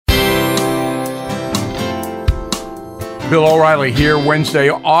Bill O'Reilly here, Wednesday,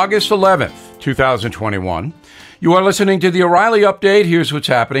 August 11th, 2021. You are listening to the O'Reilly Update. Here's what's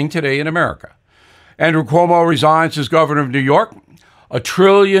happening today in America. Andrew Cuomo resigns as governor of New York. A $1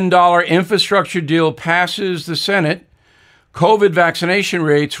 trillion infrastructure deal passes the Senate. COVID vaccination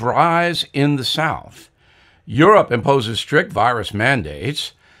rates rise in the South. Europe imposes strict virus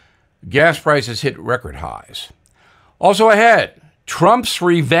mandates. Gas prices hit record highs. Also ahead, Trump's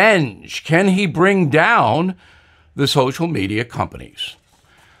revenge. Can he bring down the social media companies?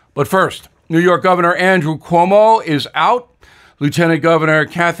 But first, New York Governor Andrew Cuomo is out. Lieutenant Governor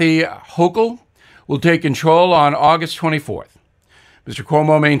Kathy Hochul will take control on August 24th. Mr.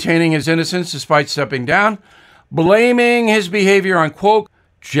 Cuomo maintaining his innocence despite stepping down, blaming his behavior on, quote,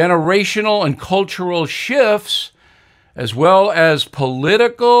 generational and cultural shifts, as well as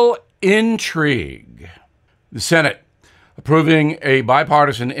political intrigue. The Senate approving a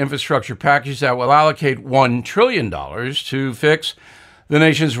bipartisan infrastructure package that will allocate $1 trillion to fix the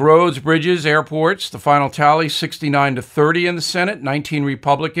nation's roads, bridges, airports. The final tally, 69-30 in the Senate, 19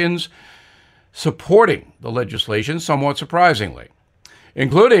 Republicans supporting the legislation, somewhat surprisingly,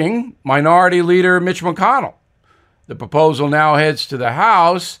 including Minority Leader Mitch McConnell. The proposal now heads to the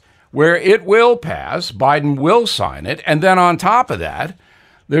House, where it will pass. Biden will sign it. And then on top of that,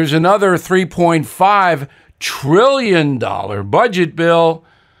 there's another $3.5 trillion budget bill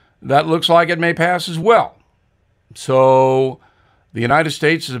that looks like it may pass as well. So the United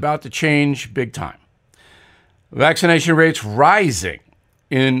States is about to change big time. Vaccination rates rising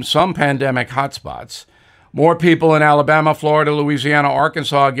in some pandemic hotspots. More people in Alabama, Florida, Louisiana,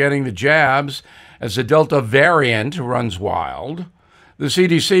 Arkansas getting the jabs as the Delta variant runs wild. The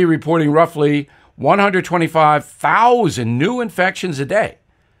CDC reporting roughly 125,000 new infections a day,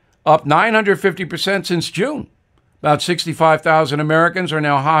 up 950% since June. About 65,000 Americans are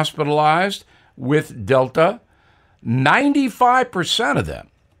now hospitalized with Delta, 95% of them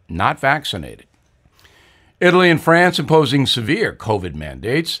not vaccinated. Italy and France imposing severe COVID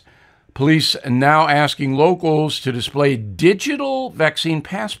mandates. Police now asking locals to display digital vaccine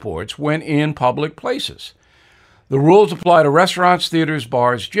passports when in public places. The rules apply to restaurants, theaters,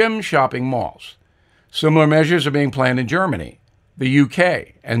 bars, gyms, shopping malls. Similar measures are being planned in Germany, the UK,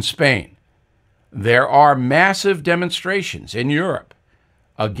 and Spain. There are massive demonstrations in Europe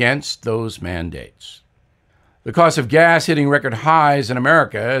against those mandates. The cost of gas hitting record highs in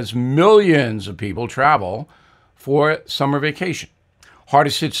America as millions of people travel for summer vacation.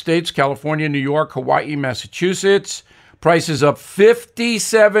 Hardest hit states, California, New York, Hawaii, Massachusetts. Prices up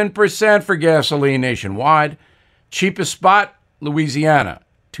 57% for gasoline nationwide. Cheapest spot, Louisiana,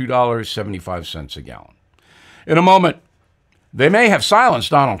 $2.75 a gallon. In a moment, they may have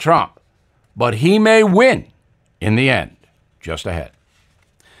silenced Donald Trump, but he may win in the end. Just ahead.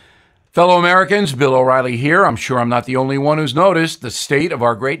 Fellow Americans, Bill O'Reilly here. I'm sure I'm not the only one who's noticed the state of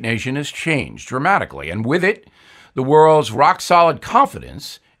our great nation has changed dramatically, and with it, the world's rock-solid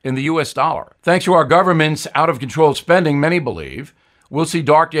confidence in the U.S. dollar. Thanks to our government's out-of-control spending, many believe we'll see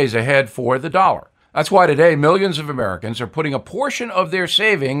dark days ahead for the dollar. That's why today millions of Americans are putting a portion of their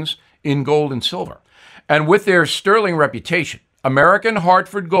savings in gold and silver. And with their sterling reputation, American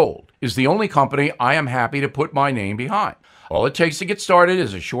Hartford Gold is the only company I am happy to put my name behind. All it takes to get started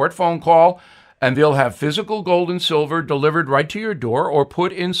is a short phone call, and they'll have physical gold and silver delivered right to your door or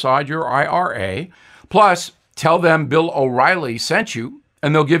put inside your IRA. Plus, tell them Bill O'Reilly sent you,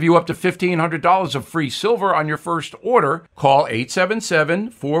 and they'll give you up to $1,500 of free silver on your first order. Call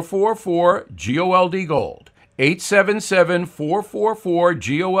 877-444-GOLD-GOLD,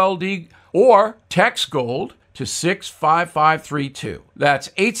 877-444-GOLD, or text GOLD to 65532. That's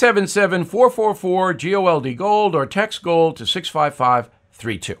 877-444-GOLD-GOLD, or text GOLD to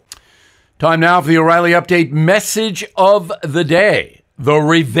 65532. Time now for the O'Reilly Update message of the day. The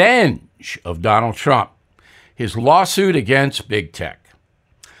revenge of Donald Trump. His lawsuit against big tech.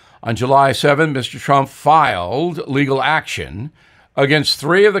 On July 7, Mr. Trump filed legal action against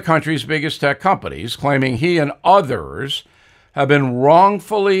 3 of the country's biggest tech companies, claiming he and others have been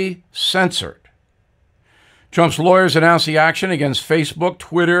wrongfully censored. Trump's lawyers announced the action against Facebook,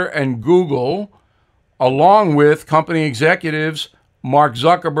 Twitter, and Google, along with company executives Mark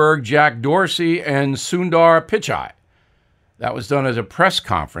Zuckerberg, Jack Dorsey, and Sundar Pichai. That was done at a press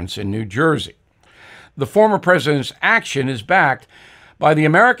conference in New Jersey. The former president's action is backed by the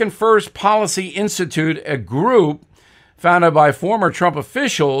American First Policy Institute, a group founded by former Trump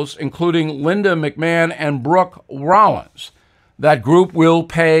officials, including Linda McMahon and Brooke Rollins. That group will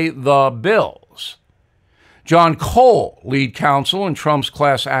pay the bills. John Cole, lead counsel in Trump's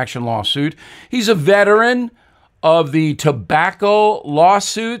class action lawsuit. He's a veteran of the tobacco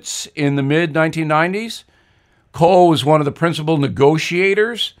lawsuits in the mid-1990s. Cole was one of the principal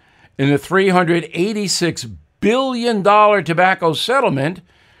negotiators in the $386 billion tobacco settlement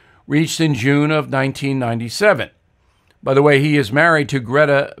reached in June of 1997. By the way, he is married to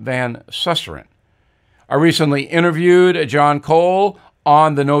Greta Van Susteren. I recently interviewed John Cole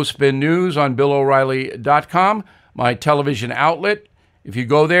on the No Spin News on BillO'Reilly.com, my television outlet. If you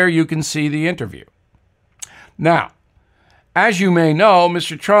go there, you can see the interview. Now, as you may know,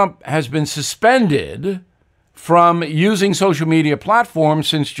 Mr. Trump has been suspended from using social media platforms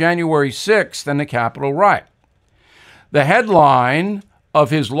since January 6th and the Capitol riot. The headline of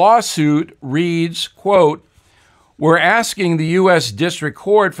his lawsuit reads, quote, "We're asking the U.S. District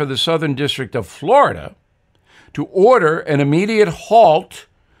Court for the Southern District of Florida to order an immediate halt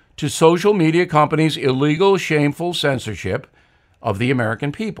to social media companies' illegal, shameful censorship of the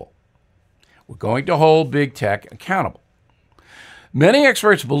American people. We're going to hold big tech accountable." Many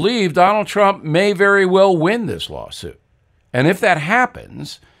experts believe Donald Trump may very well win this lawsuit. And if that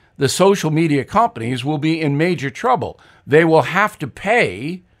happens, the social media companies will be in major trouble. They will have to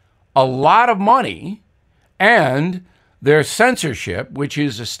pay a lot of money, and their censorship, which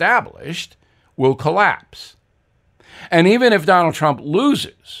is established, will collapse. And even if Donald Trump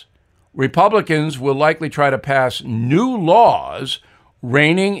loses, Republicans will likely try to pass new laws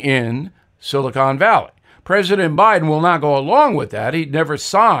reining in Silicon Valley. President Biden will not go along with that. He'd never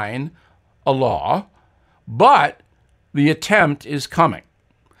sign a law, but the attempt is coming.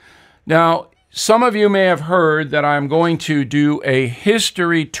 Now, some of you may have heard that I'm going to do a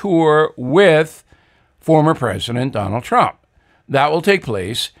history tour with former President Donald Trump. That will take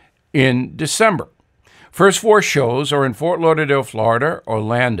place in December. First 4 shows are in Fort Lauderdale, Florida,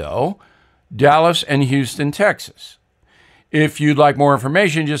 Orlando, Dallas, and Houston, Texas. If you'd like more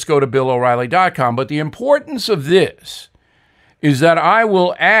information, just go to BillO'Reilly.com. But the importance of this is that I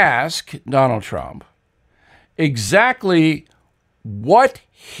will ask Donald Trump exactly what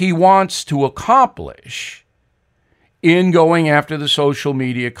he wants to accomplish in going after the social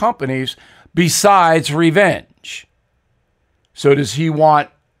media companies besides revenge. So does he want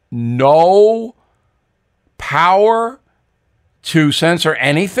no power to censor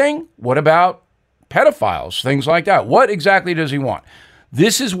anything? What about pedophiles, things like that? What exactly does he want?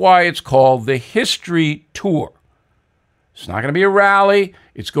 This is why it's called the History Tour. It's not going to be a rally.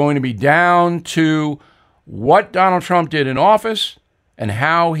 It's going to be down to what Donald Trump did in office and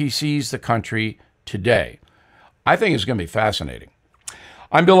how he sees the country today. I think it's going to be fascinating.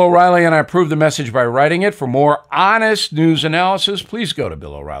 I'm Bill O'Reilly, and I approve the message by writing it. For more honest news analysis, please go to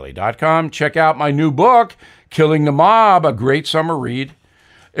BillO'Reilly.com. Check out my new book, Killing the Mob, a great summer read.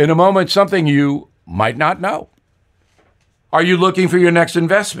 In a moment, something you might not know. Are you looking for your next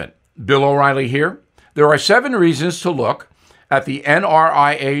investment? Bill O'Reilly here. There are 7 reasons to look at the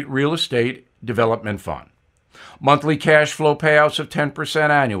NRIA Real Estate Development Fund. Monthly cash flow payouts of 10%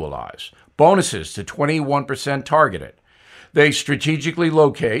 annualized. Bonuses to 21% targeted. They strategically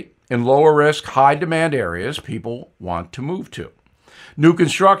locate in lower risk, high demand areas people want to move to. New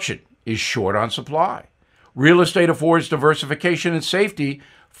construction is short on supply. Real estate affords diversification and safety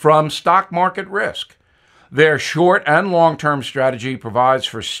from stock market risk. Their short and long-term strategy provides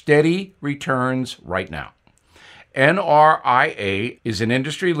for steady returns right now. NRIA is an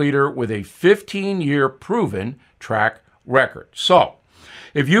industry leader with a 15-year proven track record. So,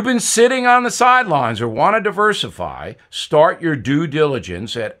 if you've been sitting on the sidelines or want to diversify, start your due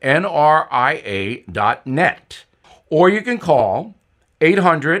diligence at nria.net. Or you can call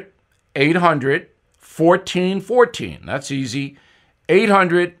 800-800-1414. That's easy.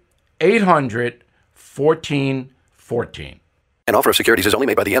 800-800-1414. An offer of securities is only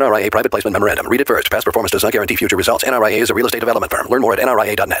made by the NRIA Private Placement Memorandum. Read it first. Past performance does not guarantee future results. NRIA is a real estate development firm. Learn more at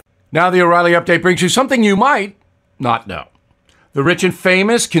nria.net. Now the O'Reilly Update brings you something you might not know. The rich and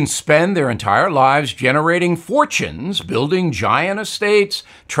famous can spend their entire lives generating fortunes, building giant estates,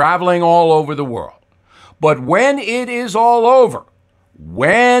 traveling all over the world. But when it is all over,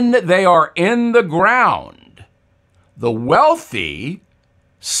 when they are in the ground, the wealthy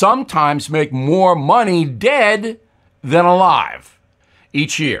sometimes make more money dead than alive.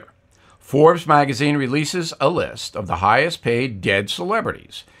 Each year, Forbes magazine releases a list of the highest paid dead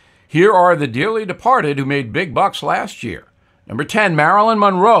celebrities. Here are the dearly departed who made big bucks last year. Number 10, Marilyn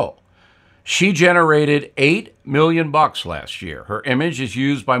Monroe. She generated $8 million last year. Her image is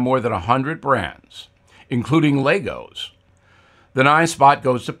used by more than 100 brands, including Legos. The 9th spot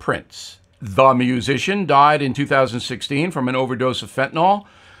goes to Prince. The musician died in 2016 from an overdose of fentanyl,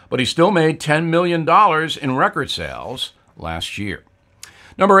 but he still made $10 million in record sales last year.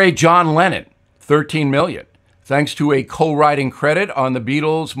 Number 8, John Lennon, $13 million. Thanks to a co-writing credit on the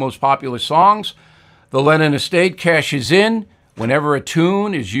Beatles' most popular songs, The Lennon estate cashes in whenever a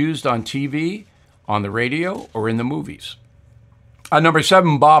tune is used on TV, on the radio, or in the movies. At number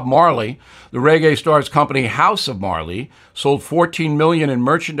 7, Bob Marley. The reggae star's company House of Marley sold $14 million in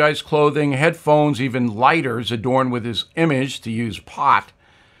merchandise, clothing, headphones, even lighters adorned with his image, to use pot.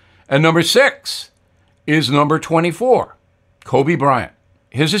 And number 6 is number 24, Kobe Bryant.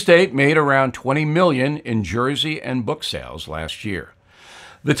 His estate made around $20 million in jersey and book sales last year.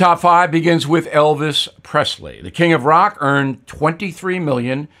 The top 5 begins with Elvis Presley. The king of rock earned $23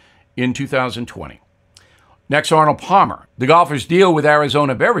 million in 2020. Next, Arnold Palmer. The golfer's deal with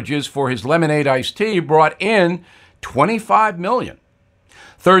Arizona Beverages for his lemonade iced tea brought in $25 million.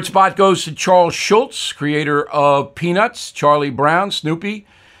 Third spot goes to Charles Schulz, creator of Peanuts, Charlie Brown, Snoopy.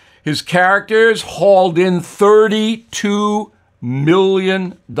 His characters hauled in $32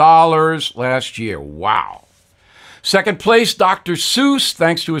 million last year. Wow. Second place, Dr. Seuss.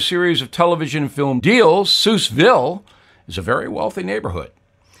 Thanks to a series of television and film deals, Seussville is a very wealthy neighborhood.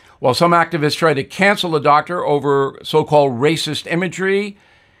 While some activists tried to cancel the doctor over so-called racist imagery,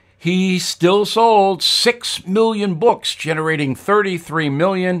 he still sold 6 million books, generating $33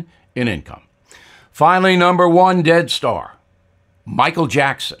 million in income. Finally, number 1, dead star, Michael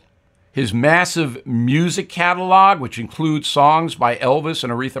Jackson. His massive music catalog, which includes songs by Elvis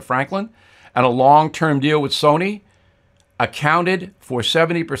and Aretha Franklin, and a long-term deal with Sony, accounted for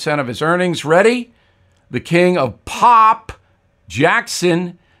 70% of his earnings. Ready? The king of pop,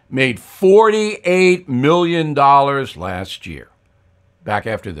 Jackson, made $48 million last year. Back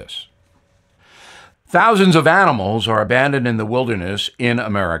after this. Thousands of animals are abandoned in the wilderness in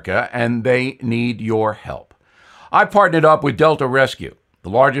America, and they need your help. I partnered up with Delta Rescue, the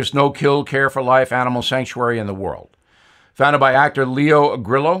largest no-kill, care-for-life animal sanctuary in the world. Founded by actor Leo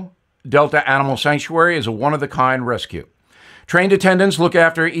Grillo, Delta Animal Sanctuary is a one-of-a-kind rescue. Trained attendants look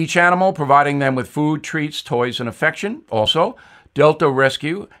after each animal, providing them with food, treats, toys, and affection. Also, Delta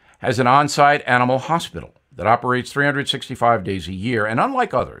Rescue has an on-site animal hospital that operates 365 days a year. And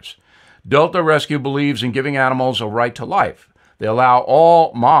unlike others, Delta Rescue believes in giving animals a right to life. They allow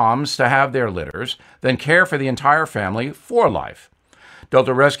all moms to have their litters, then care for the entire family for life.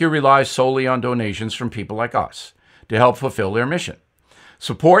 Delta Rescue relies solely on donations from people like us to help fulfill their mission.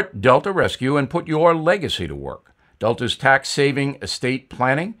 Support Delta Rescue and put your legacy to work. Delta's tax-saving estate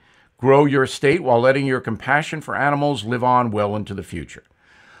planning. Grow your estate while letting your compassion for animals live on well into the future.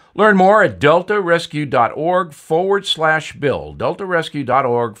 Learn more at deltarescue.org/bill.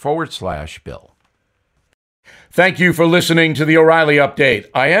 deltarescue.org/bill. Thank you for listening to the O'Reilly Update.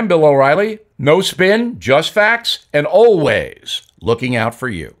 I am Bill O'Reilly. No spin, just facts, and always looking out for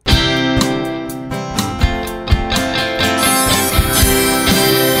you.